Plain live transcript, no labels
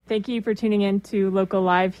Thank you for tuning in to Local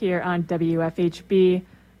Live here on WFHB.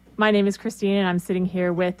 My name is Christine, and I'm sitting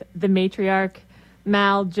here with the Matriarch,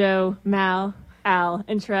 Mal, Joe, Mal, Al,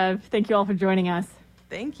 and Trev. Thank you all for joining us.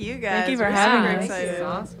 Thank you, guys. Thank you for having us. Excited.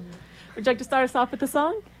 Awesome. Would you like to start us off with the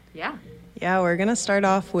song? Yeah. Yeah, we're going to start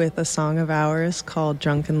off with a song of ours called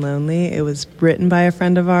Drunk and Lonely. It was written by a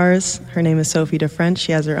friend of ours. Her name is Sophie DeFrench.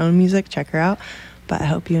 She has her own music. Check her out. But I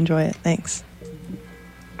hope you enjoy it. Thanks.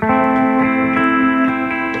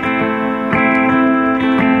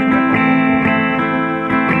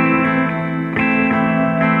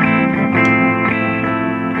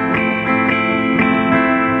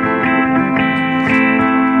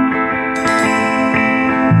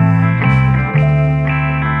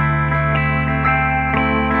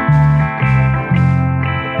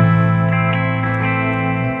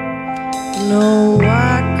 No,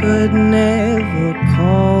 I could never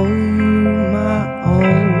call you my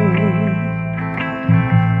own.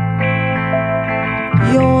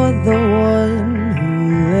 You're the one who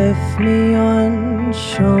left me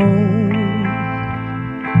unshown.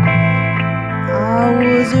 I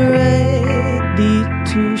was ready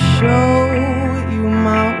to show you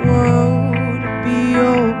my world, be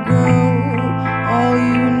your girl, all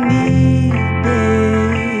you needed.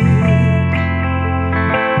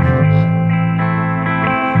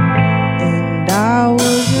 I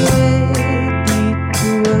was ready to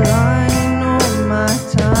align all my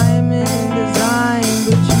time and design,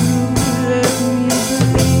 but you let me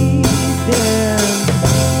believe them.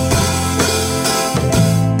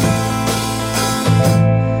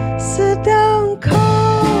 Sit down,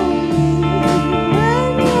 call me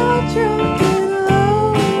when you're drunk and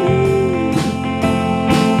lonely.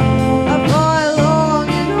 I fight long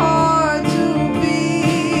and hard to be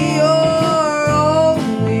your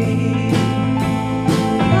only.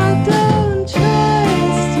 I don't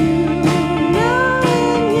trust you now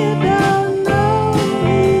and you don't know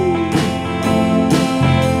me.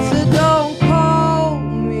 So don't call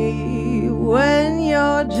me when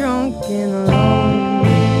you're drunk and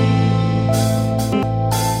lonely.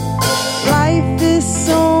 Life is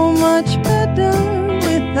so much better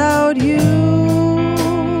without you.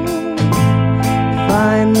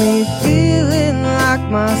 Finally feeling like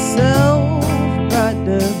myself, got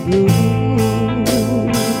the blues.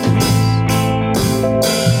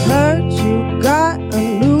 Heard you got a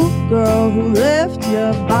new girl who left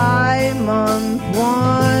you by month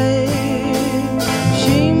one.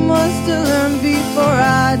 She must have learned before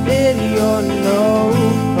I did you're no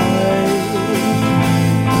fun.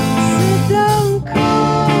 Sit down,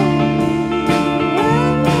 call me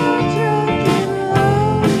when you're drunk and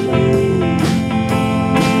lonely.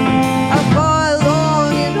 I fought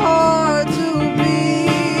long and hard to be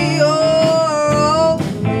your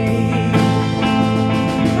only.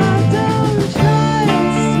 I don't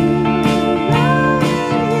trust you now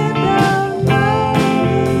and you don't know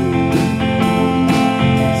me.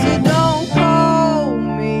 So don't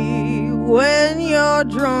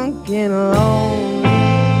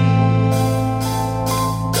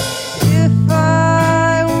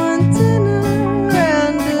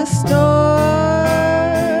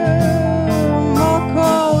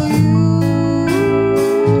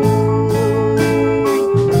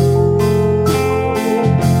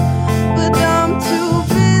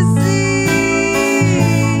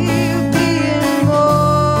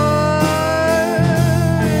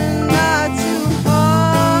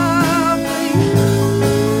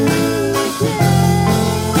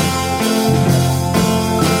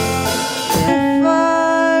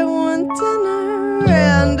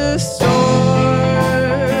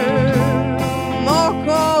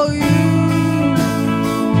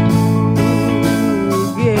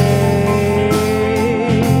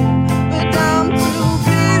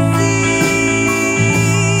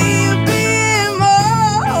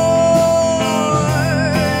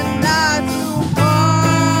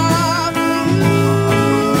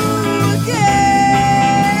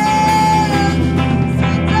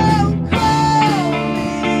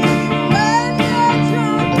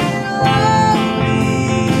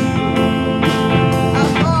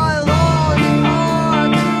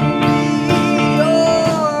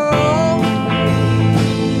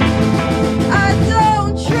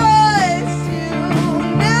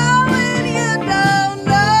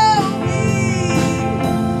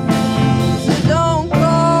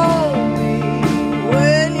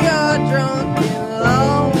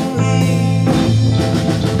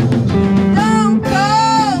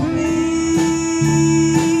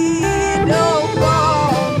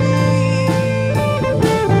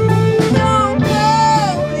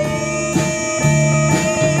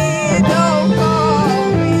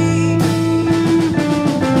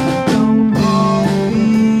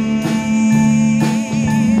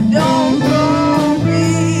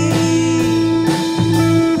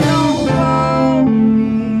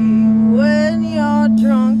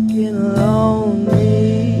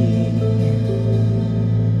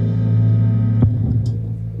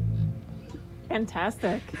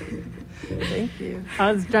fantastic. Thank you.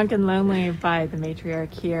 I was Drunk and Lonely by the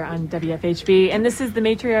Matriarch here on WFHB, and this is the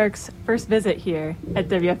Matriarch's first visit here at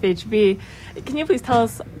WFHB. Can you please tell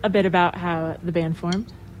us a bit about how the band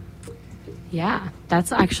formed? Yeah,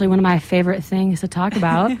 that's actually one of my favorite things to talk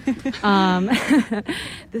about.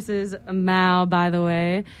 This is Mal, by the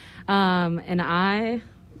way, and I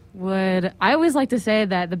always like to say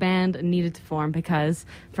that the band needed to form because,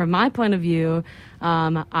 from my point of view,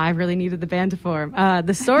 I really needed the band to form.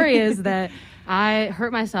 The story is that I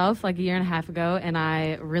hurt myself like a year and a half ago, and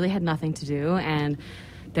I really had nothing to do, and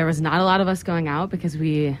there was not a lot of us going out because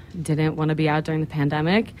we didn't want to be out during the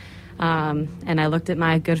pandemic. And I looked at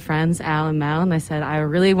my good friends, Al and Mel, and I said, I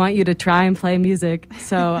really want you to try and play music,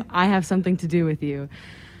 so I have something to do with you.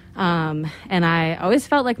 And I always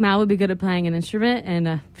felt like Mal would be good at playing an instrument,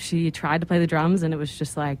 and she tried to play the drums, and it was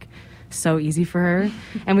just like so easy for her.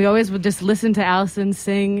 And we always would just listen to Allison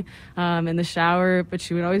sing in the shower, but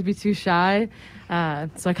she would always be too shy.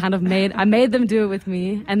 So I kind of made them do it with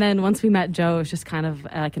me. And then once we met Joe, it was just kind of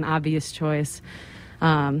like an obvious choice.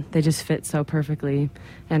 They just fit so perfectly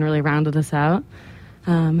and really rounded us out.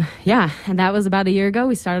 And that was about a year ago.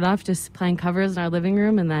 We started off just playing covers in our living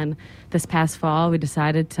room, and then this past fall we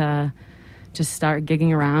decided to just start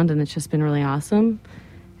gigging around, and it's just been really awesome.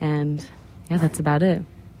 And yeah, that's about it.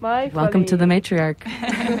 Welcome to the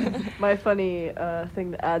Matriarch. My funny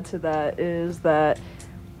thing to add to that is that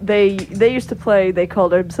they used to play, they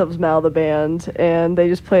called themselves Mal the Band, and they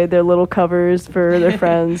just played their little covers for their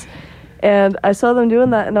friends. And I saw them doing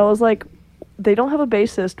that, and I was like, they don't have a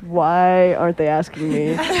bassist. Why aren't they asking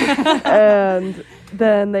me? And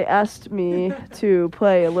then they asked me to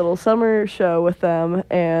play a little summer show with them,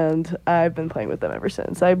 and I've been playing with them ever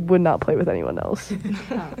since. I would not play with anyone else.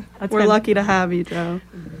 We're lucky to have you, Joe.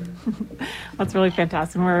 That's really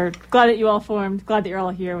fantastic. We're glad that you all formed. Glad that you're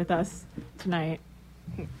all here with us tonight.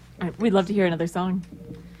 We'd love to hear another song.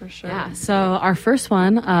 For sure. Yeah, so our first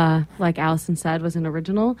one, like Allison said, was an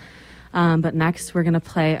original. But next, we're going to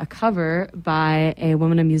play a cover by a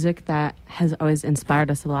woman in music that has always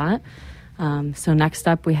inspired us a lot. So next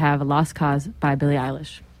up, we have A Lost Cause by Billie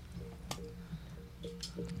Eilish.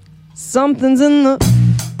 Something's in the...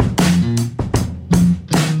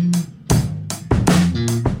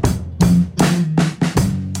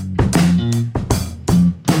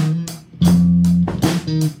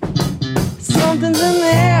 Something's in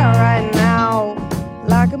the air right now,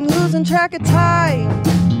 like I'm losing track of time.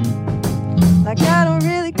 Like I don't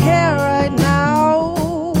really care right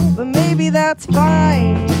now, but maybe that's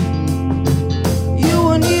fine. You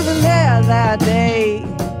weren't even there that day,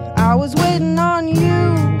 I was waiting on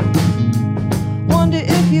you. Wonder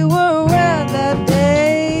if you were aware that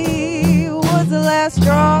day was the last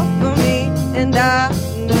straw for me, and I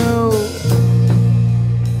knew.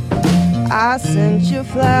 I sent you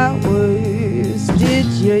flowers, did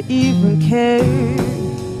you even care?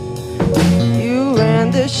 You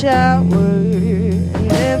ran the shower and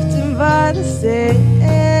left him by the stairs.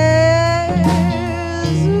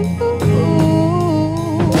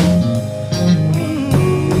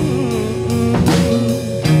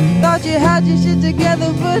 Thought you had your shit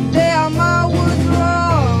together, but damn, I was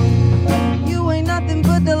wrong. You ain't nothing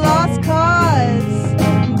but the lost cause.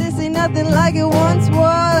 This ain't nothing like it once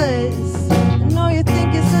was. I know you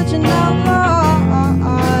think you're such an outlaw,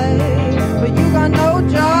 but you got no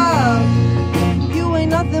job.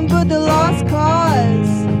 Nothing but the lost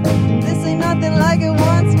cause. This ain't nothing like it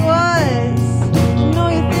once was. I know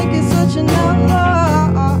you think you're such an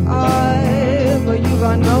outlaw, but you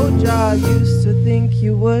got no job. Used to think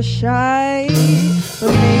you were shy,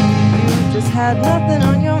 but maybe you just had nothing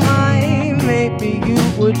on your mind. Maybe you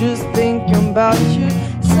were just thinking about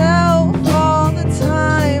yourself all the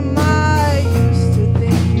time. I used to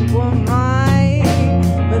think you were mine,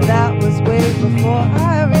 but that was way before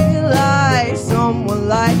I realized someone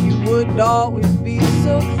like you would always be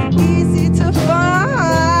so easy to find.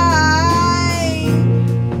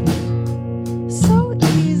 So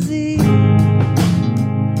easy.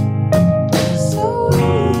 So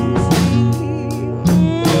easy.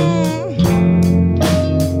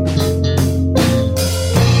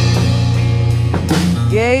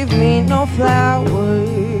 Gave me no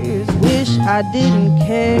flowers, wish I didn't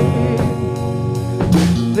care.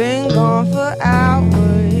 Been gone for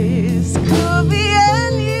hours, could be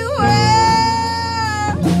anywhere.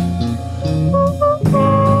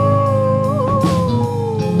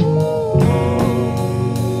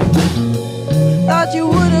 Thought you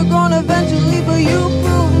would've gone eventually, but you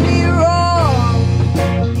proved me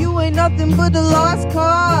wrong. You ain't nothing but the lost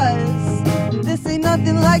cause. This ain't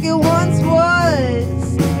nothing like it once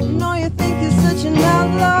was. You know you think you're such an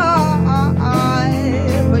outlaw,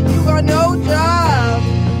 got no job.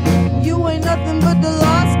 You ain't nothing but the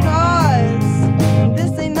lost cause.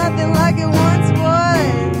 This ain't nothing like it once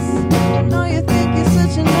was. I know you think you're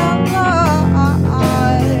such an outlaw,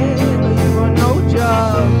 but you got no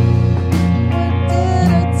job. What did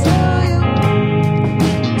I tell you?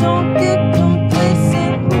 Don't get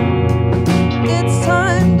complacent. It's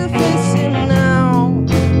time to face it now.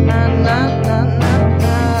 Nah, nah, nah, nah,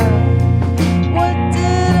 nah. What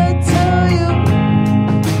did I tell you?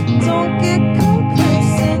 Don't get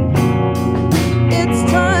complacent.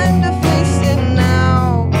 It's time to face it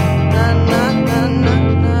now. Nah, nah, nah, nah,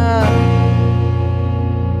 nah.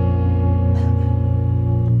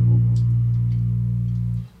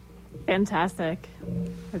 Fantastic.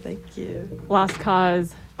 Thank you. Lost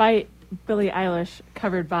Cause by Billie Eilish,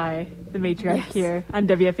 covered by the Matriarch here on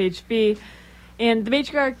WFHB. And the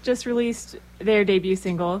Matriarch just released their debut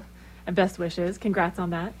single, Best Wishes. Congrats on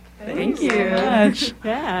that. Thank you so much.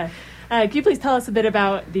 Yeah. Can you please tell us a bit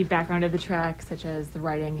about the background of the track, such as the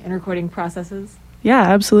writing and recording processes? Yeah,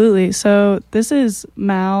 absolutely. So this is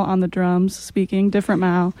Mal on the drums speaking, different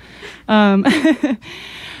Mal.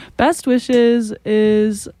 Best Wishes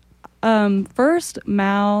is first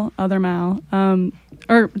Mal, other Mal,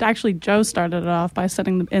 or actually Joe started it off by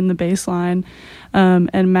setting in the bass line,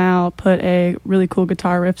 and Mal put a really cool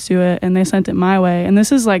guitar riff to it, and they sent it my way. And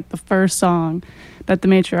this is like the first song that the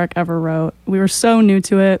Matriarch ever wrote. We were so new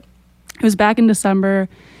to it. It was back in December.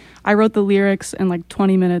 I wrote the lyrics in like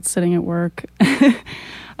 20 minutes sitting at work.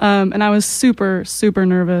 And I was super, super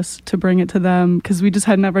nervous to bring it to them because we just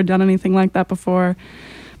had never done anything like that before.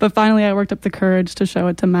 But finally, I worked up the courage to show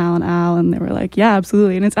it to Mal and Al, and they were like, yeah,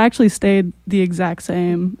 absolutely. And it's actually stayed the exact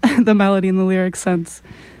same, the melody and the lyrics, since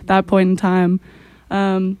that point in time.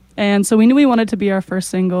 And so we knew we wanted to be our first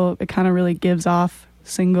single. It kind of really gives off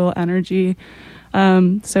single energy.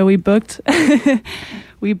 So we booked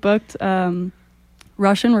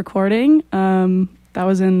Russian recording. That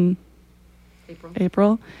was in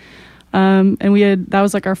April. And that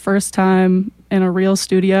was like our first time in a real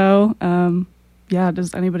studio.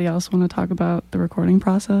 Does anybody else want to talk about the recording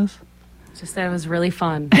process? Just that it was really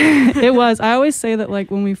fun. It was. I always say that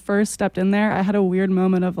like when we first stepped in there, I had a weird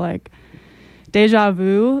moment of like deja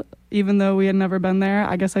vu, even though we had never been there.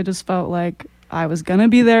 I guess I just felt like I was gonna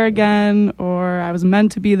be there again, or I was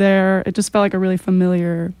meant to be there. It just felt like a really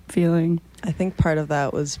familiar feeling. I think part of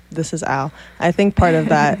that was, this is Al. I think part of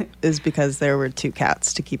that is because there were two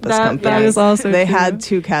cats to keep us company. That is also They true. had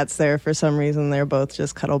two cats there for some reason. They're both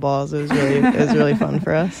just cuddle balls. It was really fun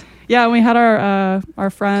for us. Yeah, and we had our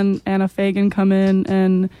friend Anna Fagan come in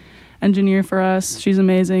and engineer for us. She's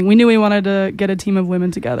amazing. We knew we wanted to get a team of women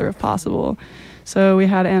together if possible. So we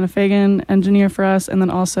had Anna Fagan engineer for us, and then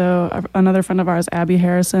also another friend of ours, Abby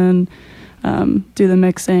Harrison, do the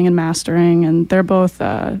mixing and mastering, and they're both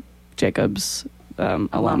Jacob's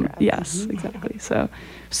alum. Yes, exactly. So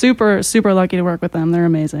super, super lucky to work with them. They're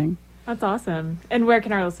amazing. That's awesome. And where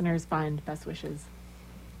can our listeners find Best Wishes?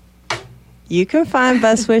 You can find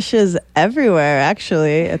Best Wishes everywhere,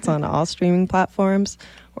 actually. It's on all streaming platforms.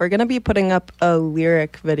 We're going to be putting up a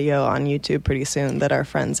lyric video on YouTube pretty soon that our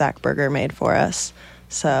friend Zach Berger made for us.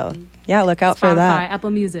 So, yeah, look out Spotify, for that. Apple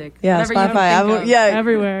Music. Yeah, whatever you want to Spotify. think Apple, of. yeah,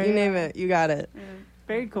 Everywhere. You name it. You got it. Yeah,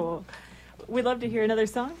 very cool. We'd love to hear another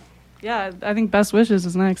song. Yeah, I think Best Wishes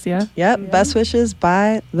is next, yeah? Yep, yeah. Best Wishes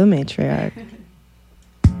by the Matriarch.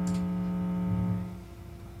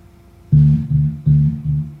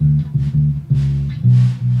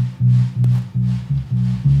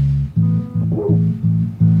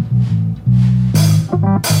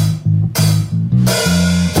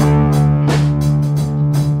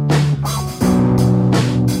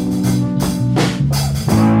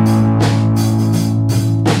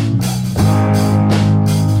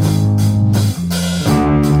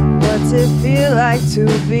 What's it feel like to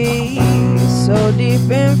be so deep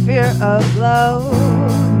in fear of love?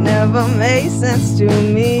 Never made sense to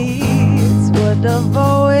me. It's what I've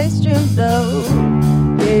always dreamed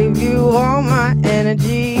of. Gave you all my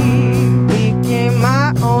energy, became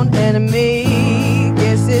my own enemy.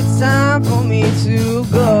 Guess it's time for me to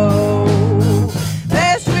go.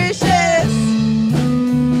 Best wishes,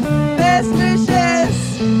 best wishes,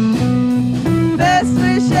 best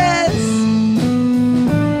wishes.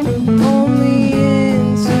 Only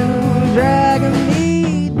into dragging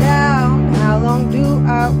me down. How long do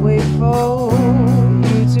I wait for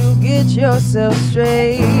you to get yourself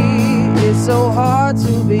straight? It's so hard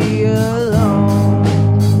to be alone.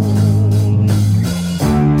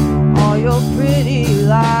 All your pretty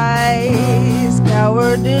lies,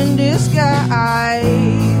 coward in disguise.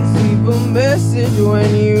 Leave a message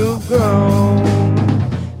when you've grown.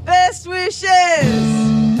 Best wishes,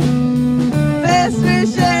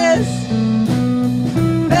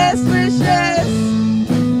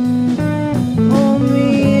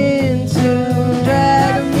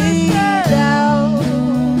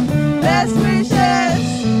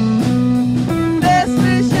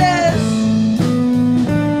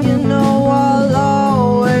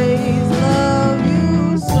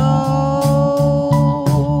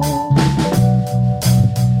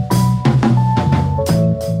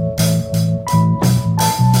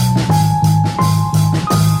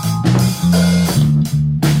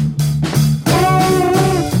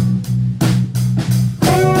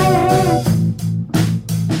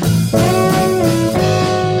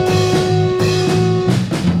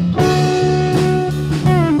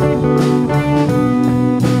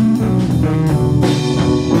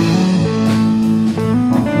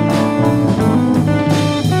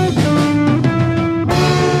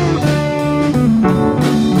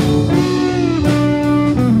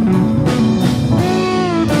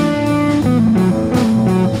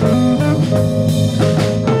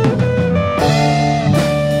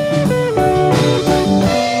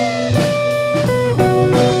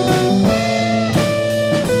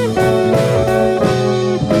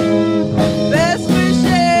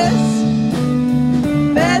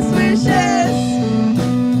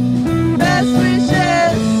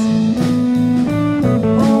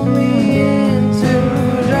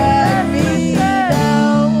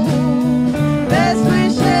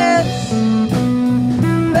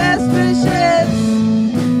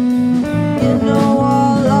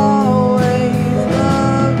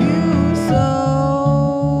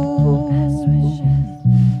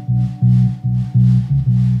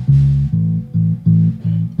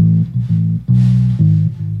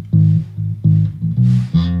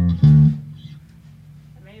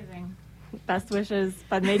 Best wishes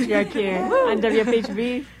by the Matriarch here on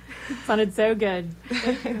WFHB. Sounded so good.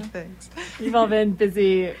 Thanks. You've all been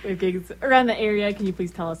busy with gigs around the area. Can you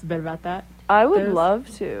please tell us a bit about that? I would Those? love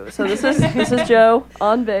to. So this is Joe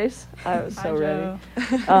on bass. I was so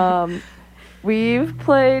ready. We've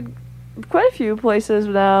played quite a few places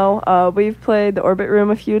now. We've played the Orbit Room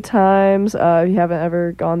a few times. If you haven't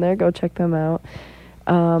ever gone there, go check them out.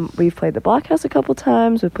 We've played the Blockhouse a couple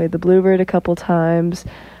times. We've played the Bluebird a couple times.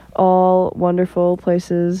 All wonderful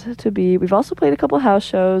places to be. We've also played a couple house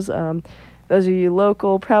shows. Those of you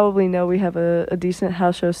local probably know we have a decent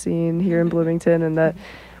house show scene here in Bloomington, and that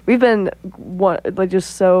we've been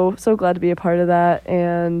just so glad to be a part of that.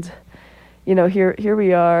 And here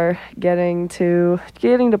we are getting to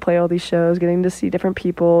play all these shows, getting to see different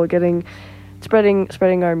people,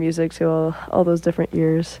 spreading our music to all those different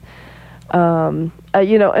ears. And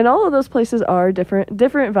all of those places are different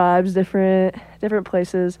vibes, different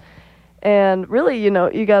places, and really, you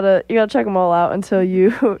gotta check them all out until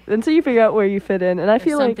you figure out where you fit in. And I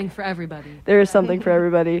feel like something for everybody. There is something for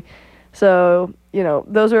everybody. So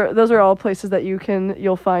those are all places that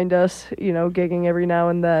you'll find us, gigging every now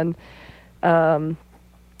and then.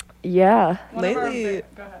 Yeah. Lately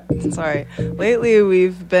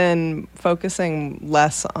we've been focusing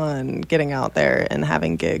less on getting out there and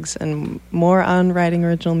having gigs and more on writing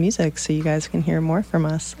original music, so you guys can hear more from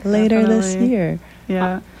us later this year.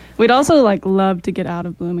 Yeah. We'd also love to get out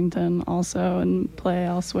of Bloomington also and play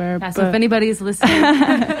elsewhere. Yeah, so if anybody's listening,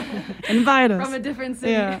 invite us from a different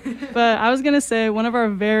city. Yeah. But I was gonna say one of our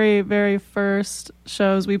very, very first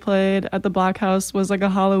shows we played at the Blockhouse was a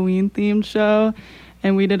Halloween themed show,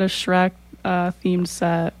 and we did a Shrek themed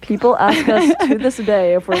set. People ask us to this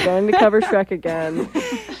day if we're going to cover Shrek again.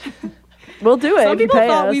 We'll do it. Some people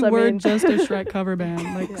thought us. we were just a Shrek cover band.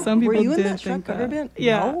 Some people were you did in that think Shrek cover band?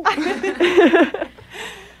 Yeah. No.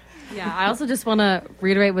 Yeah, I also just want to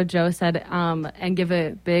reiterate what Joe said and give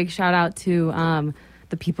a big shout out to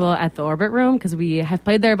the people at the Orbit Room, because we have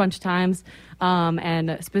played there a bunch of times.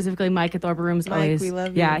 And specifically Mike at the Orbit Room is always, we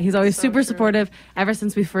love you. yeah, he's always So super true. supportive ever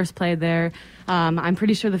since we first played there. I'm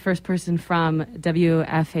pretty sure the first person from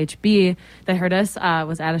WFHB that heard us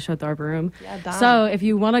was at a show at the Orbit Room. Yeah, Don. So if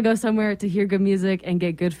you want to go somewhere to hear good music and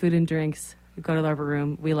get good food and drinks, go to the Orbit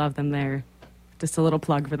Room. We love them there. Just a little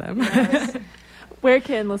plug for them. Yes. Where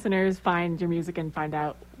can listeners find your music and find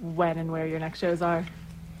out when and where your next shows are?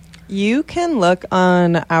 You can look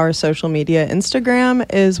on our social media. Instagram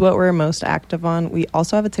is what we're most active on. We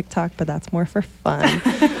also have a TikTok, but that's more for fun.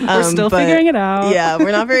 We're still figuring it out. Yeah,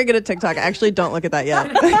 we're not very good at TikTok. Actually, don't look at that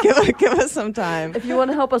yet. give us some time. If you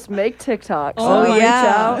want to help us make TikToks, Oh, reach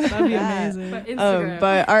yeah. out. That'd be Yeah. amazing. But Instagram.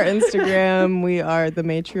 But our Instagram, we are the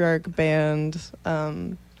Matriarch Band.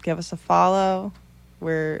 Give us a follow.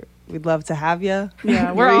 We'd love to have you.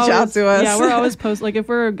 Yeah, reach out to us. Yeah, we're always if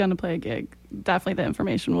we're gonna play a gig, definitely the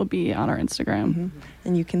information will be on our Instagram. Mhm.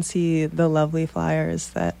 And you can see the lovely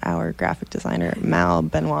flyers that our graphic designer Mal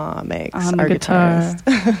Benoit makes. On our guitar.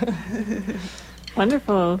 guitarist.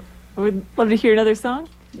 Wonderful. I would love to hear another song.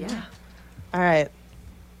 yeah. All right.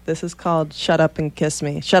 This is called Shut Up and Kiss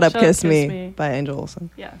Me. Shut Up, Kiss Me by Angel Olsen.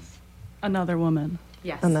 Yes, another woman.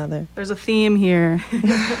 Yes. Another. There's a theme here.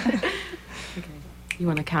 Okay. You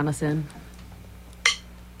want to count us in?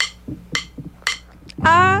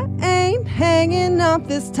 I ain't hanging up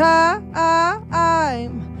this time. I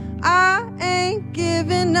ain't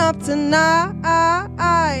giving up tonight.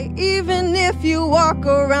 Even if you walk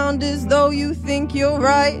around as though you think you're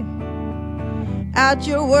right, at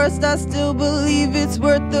your worst, I still believe it's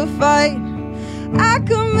worth the fight. I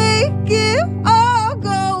could make it all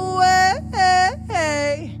go away.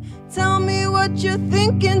 Tell me what you're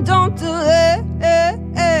thinking, don't delay.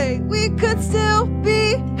 We could still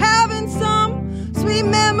be having some sweet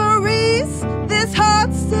memories. This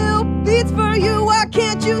heart still beats for you, why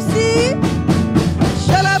can't you see?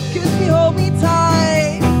 Shut up, kiss me, hold me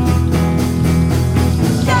tight.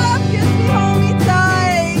 Shut up, kiss me, hold me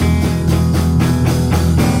tight.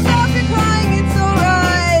 Stop your crying, it's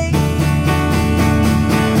alright.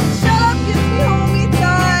 Shut up, kiss me, hold me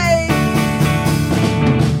tight.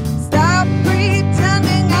 Stop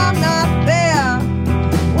pretending I'm not there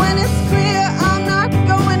when it's clear I'm not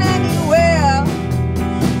going anywhere.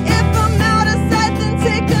 If I'm out of sight, then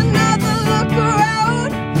take another look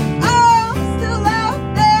around. Oh,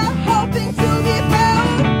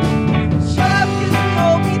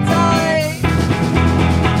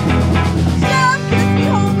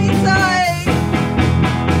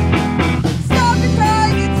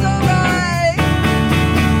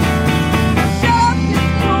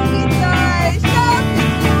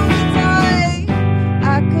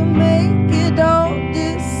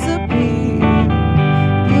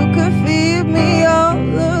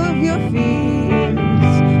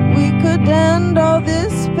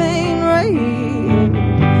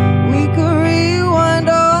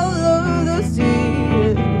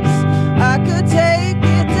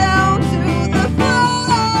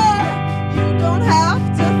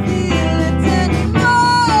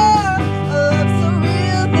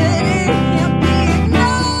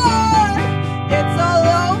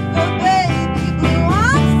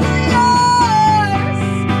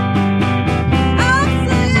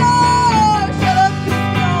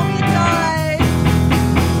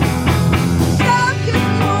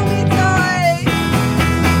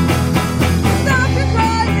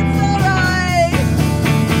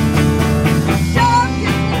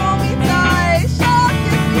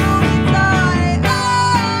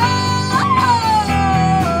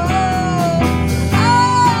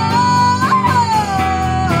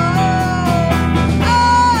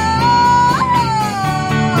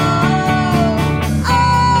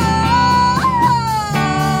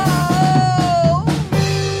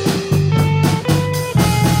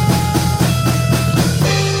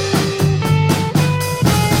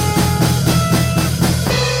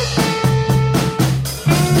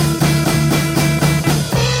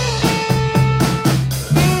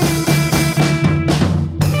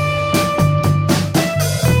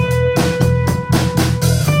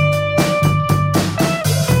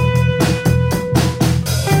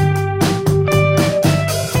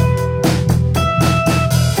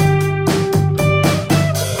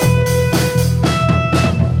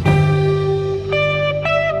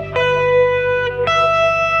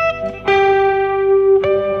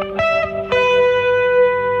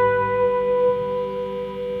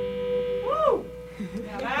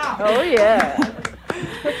 yeah.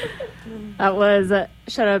 That was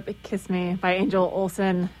Shut Up, Kiss Me by Angel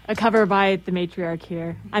Olsen, a cover by the Matriarch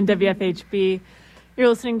here on WFHB. You're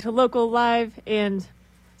listening to Local Live, and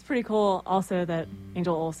it's pretty cool also that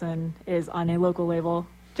Angel Olsen is on a local label,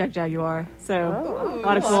 Jag Jaguar. So a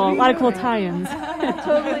lot of cool tie-ins.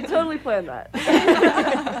 totally planned that.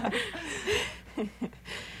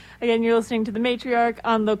 Again, you're listening to the Matriarch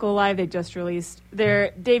on Local Live. They just released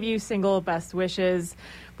their debut single, Best Wishes.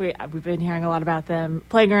 We've been hearing a lot about them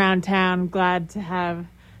playing around town. Glad to have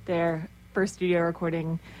their first studio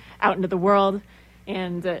recording out into the world.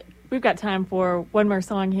 And we've got time for one more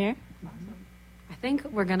song here. I think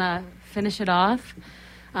we're going to finish it off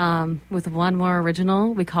with one more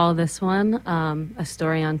original. We call this one A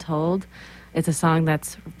Story Untold. It's a song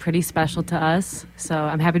that's pretty special to us. So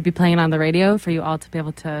I'm happy to be playing it on the radio for you all to be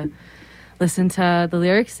able to listen to the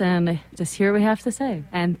lyrics and just hear what we have to say.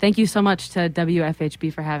 And thank you so much to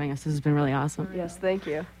WFHB for having us. This has been really awesome. Yes, thank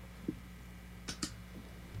you.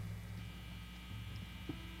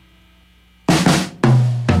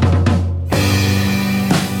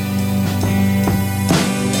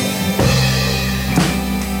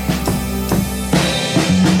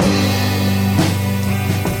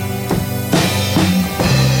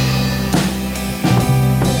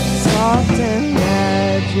 Soft and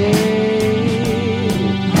magic,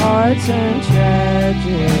 hearts and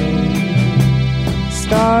tragic,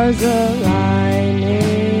 stars aligning,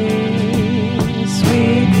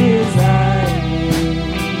 sweet designing,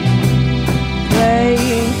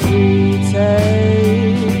 playing free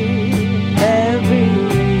take every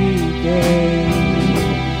weekend,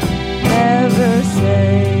 never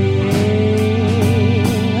saying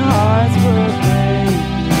hearts were breaking.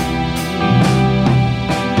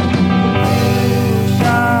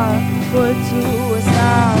 Put to a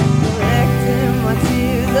stop, collecting my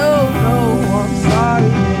tears. Oh no, I'm sorry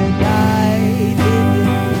that I didn't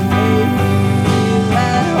make you feel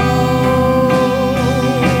at home.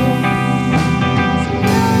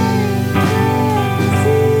 Tonight I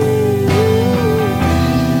see you, and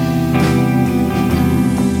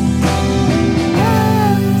the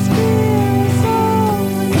atmosphere is so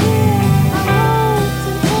near. I hope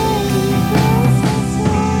to take you closer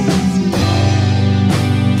to me.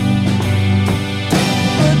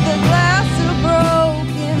 But the glass of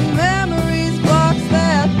broken memories blocks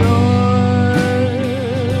that door.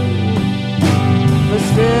 But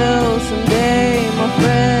still, someday, my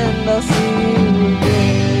friend, I'll see you again.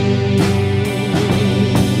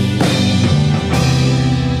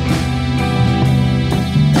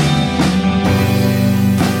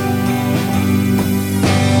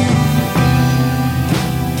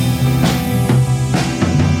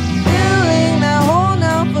 Filling that hole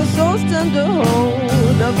now for souls tender hold.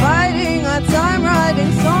 Dividing our time,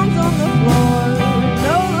 writing songs on the floor.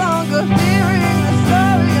 No longer fearing a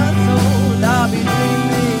story untold. I'll be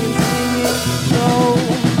dreaming and singing so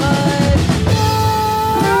much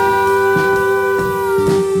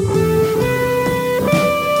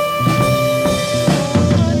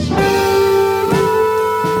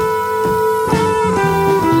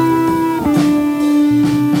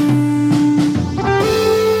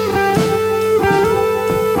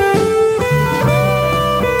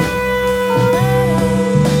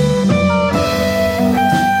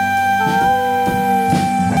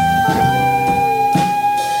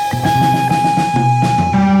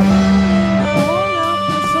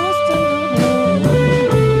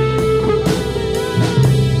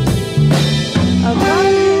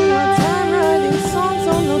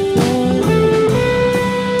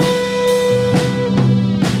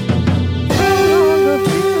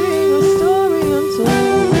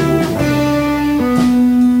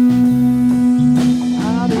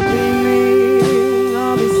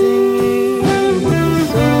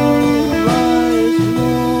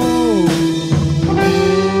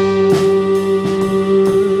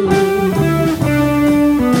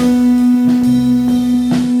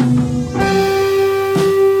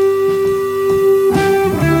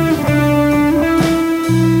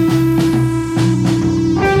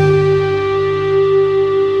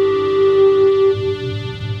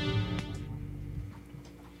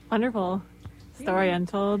Wonderful. Story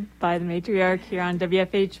Untold by the Matriarch here on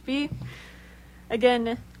WFHB.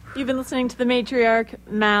 Again, you've been listening to the Matriarch,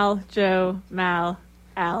 Mal, Joe, Mal,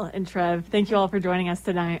 Al, and Trev. Thank you all for joining us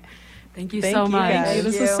tonight. Thank you Thank so you, much. guys.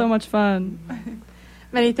 This was so much fun.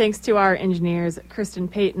 Many thanks to our engineers, Kirsten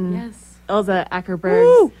Payton, Yes. Ilze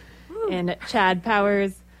Ackerbergs, and Chad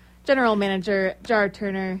Powers, General Manager Jar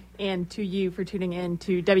Turner, and to you for tuning in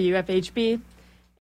to WFHB.